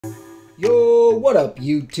Yo, what up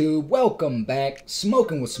YouTube? Welcome back.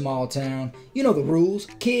 Smoking with Small Town. You know the rules.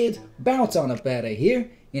 Kids, bounce on up out of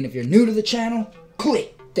here. And if you're new to the channel,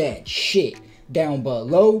 click that shit down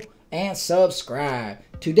below and subscribe.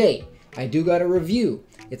 Today, I do got a review.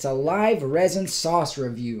 It's a live resin sauce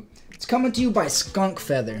review. It's coming to you by Skunk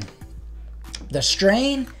Feather. The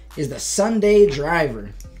strain is the Sundae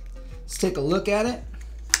driver. Let's take a look at it.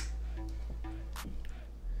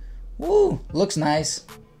 Woo, looks nice.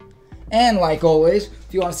 And like always, if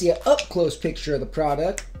you want to see an up-close picture of the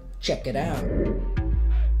product, check it out.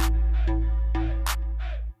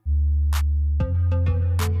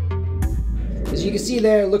 As you can see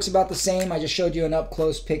there, it looks about the same. I just showed you an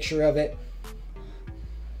up-close picture of it.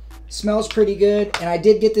 Smells pretty good, and I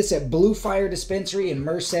did get this at Blue Fire Dispensary in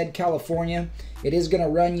Merced, California. It is going to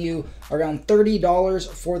run you around $30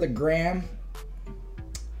 for the gram.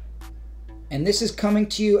 And this is coming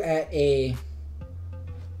to you at a...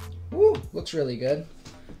 Woo, looks really good.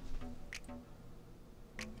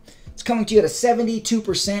 It's coming to you at a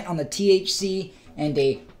 72% on the THC and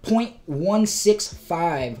a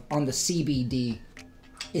 0.165 on the CBD.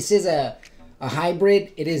 This is a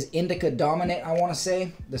hybrid. It is indica dominant, I want to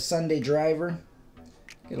say. The Sundae driver.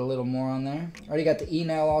 Get a little more on there. Already got the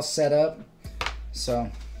e-nail all set up. So,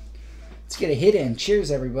 let's get a hit in. Cheers,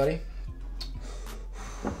 everybody.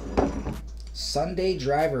 Sundae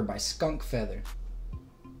driver by Skunk Feather.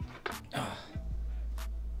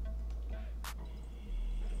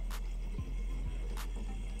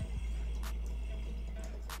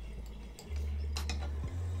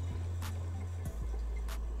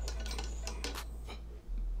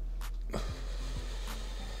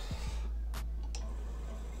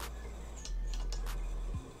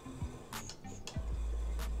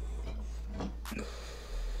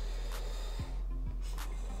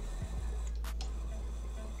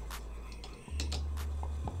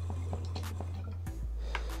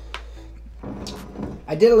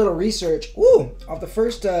 I did a little research. Woo! Off the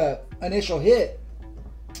first initial hit,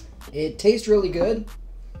 it tastes really good.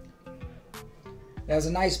 It has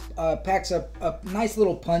a nice packs a nice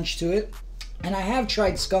little punch to it. And I have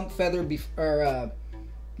tried Skunk Feather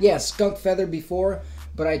Skunk Feather before,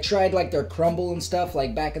 but I tried like their crumble and stuff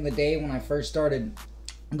like back in the day when I first started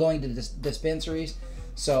going to dispensaries.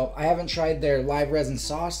 So I haven't tried their live resin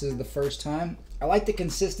sauce. This is the first time. I like the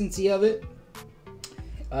consistency of it.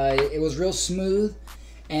 It was real smooth.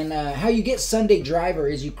 And how you get Sundae driver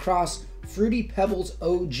is you cross Fruity Pebbles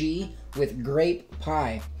OG with grape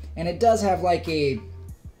pie. And it does have like a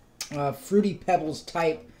Fruity Pebbles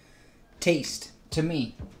type taste to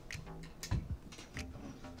me.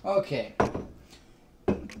 Okay.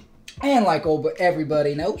 And like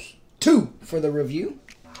everybody knows, 2 for the review.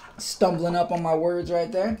 Stumbling up on my words right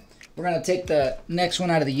there. We're going to take the next one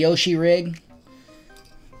out of the Yoshi rig.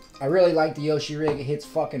 I really like the Yoshi rig. It hits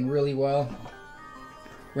fucking really well.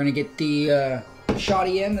 We're going to get the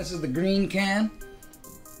shoddy in. This is the green can.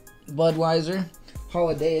 Budweiser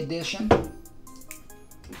Holiday Edition.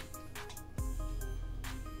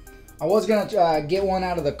 I was going to get one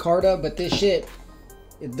out of the Carta, but this shit,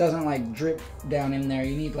 it doesn't like drip down in there.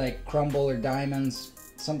 You need like crumble or diamonds.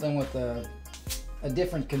 Something with a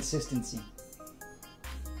different consistency.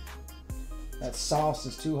 That sauce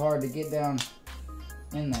is too hard to get down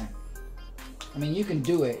in there. I mean, you can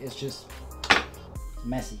do it. It's just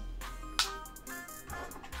messy.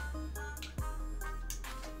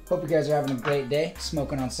 Hope you guys are having a great day,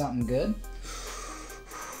 smoking on something good.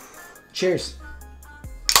 Cheers.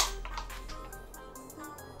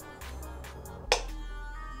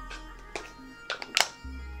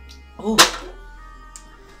 Oh,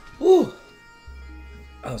 ooh,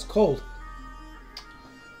 that was cold.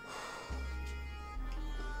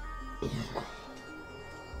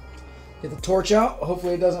 Get the torch out.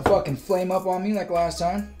 Hopefully it doesn't fucking flame up on me like last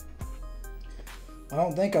time. I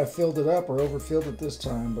don't think I filled it up or overfilled it this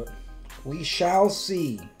time, but we shall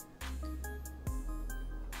see.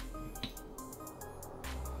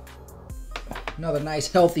 Another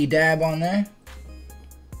nice healthy dab on there.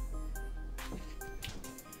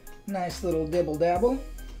 Nice little dibble dabble.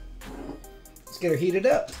 Let's get her heated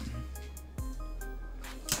up.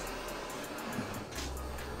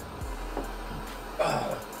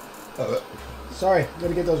 Sorry,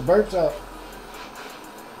 gotta get those burps out.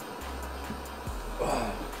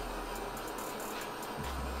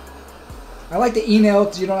 I like the e-nail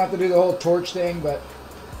because you don't have to do the whole torch thing, but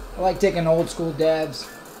I like taking old school dabs.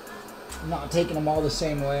 I'm not taking them all the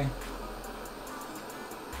same way.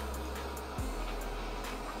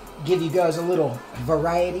 Give you guys a little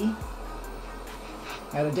variety.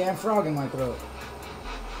 I had a damn frog in my throat.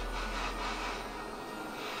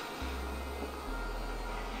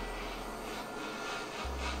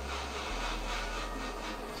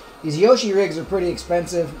 These Yoshi rigs are pretty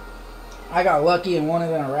expensive. I got lucky and won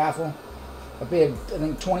it in a raffle. I paid, I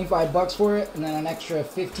think, 25 bucks for it, and then an extra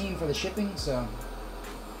 15 for the shipping, so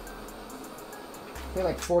I paid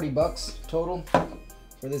like 40 bucks total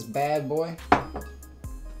for this bad boy.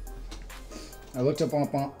 I looked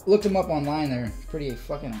them up online. They're pretty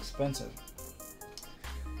fucking expensive.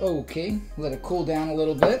 Okay, let it cool down a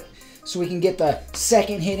little bit so we can get the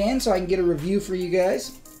second hit in, so I can get a review for you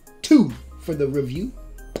guys. 2 for the review.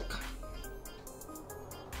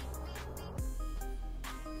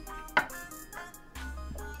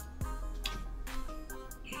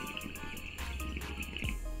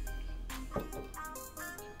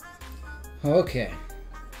 Okay.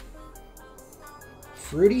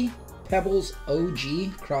 Fruity Pebbles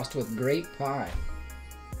OG crossed with grape pie.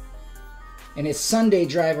 And it's Sundae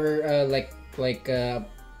driver,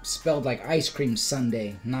 spelled like ice cream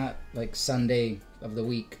sundae, not like Sunday of the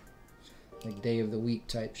week. Like day of the week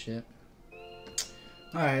type shit.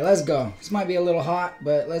 Alright, let's go. This might be a little hot,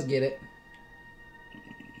 but let's get it.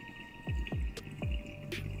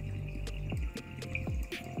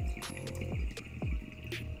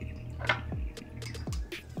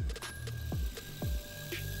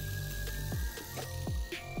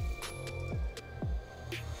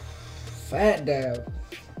 Fat dab.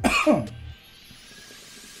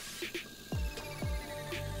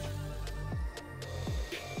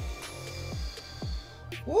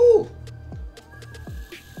 Woo!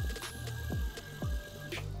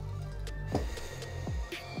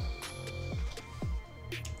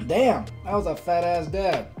 Damn, that was a fat ass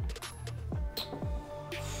dab.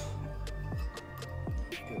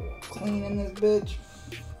 Clean in this bitch.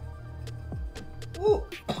 Woo!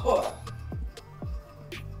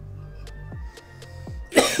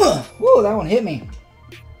 Whoa, that one hit me.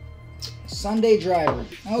 Sundae driver.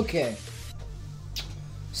 Okay.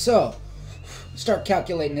 So, start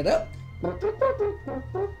calculating it up.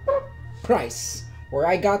 Price. Where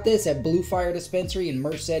I got this at Blue Fire Dispensary in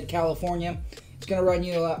Merced, California. It's going to run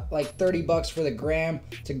you like 30 bucks for the gram.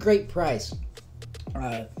 It's a great price.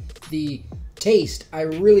 The taste, I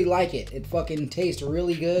really like it. It fucking tastes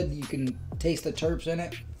really good. You can taste the terps in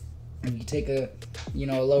it. If you take a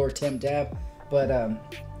lower temp dab. But,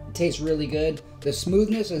 it tastes really good. The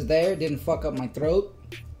smoothness is there. Didn't fuck up my throat.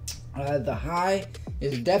 The high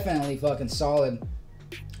is definitely fucking solid.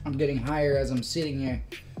 I'm getting higher as I'm sitting here.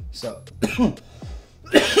 So,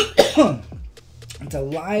 it's a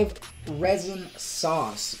live resin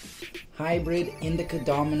sauce. Hybrid indica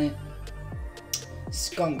dominant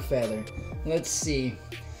skunk feather. Let's see.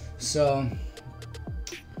 So,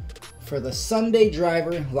 for the Sundae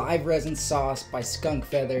driver live resin sauce by Skunk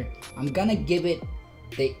Feather, I'm gonna give it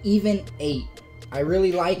the even 8. I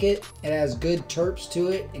really like it. It has good terps to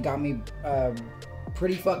it. It got me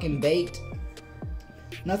pretty fucking baked.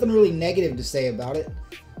 Nothing really negative to say about it.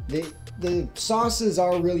 The sauces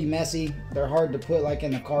are really messy. They're hard to put like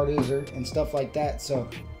in the carters and stuff like that. So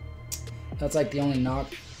that's like the only knock.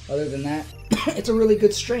 Other than that, it's a really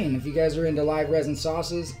good strain. If you guys are into live resin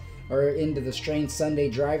sauces or into the strain Sundae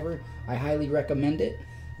driver, I highly recommend it.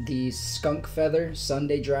 The Skunk Feather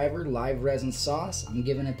Sundae driver live resin sauce, I'm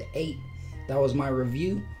giving it the 8. That was my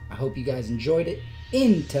review. I hope you guys enjoyed it.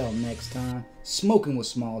 Until next time, smoking with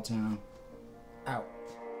Small Town. Out.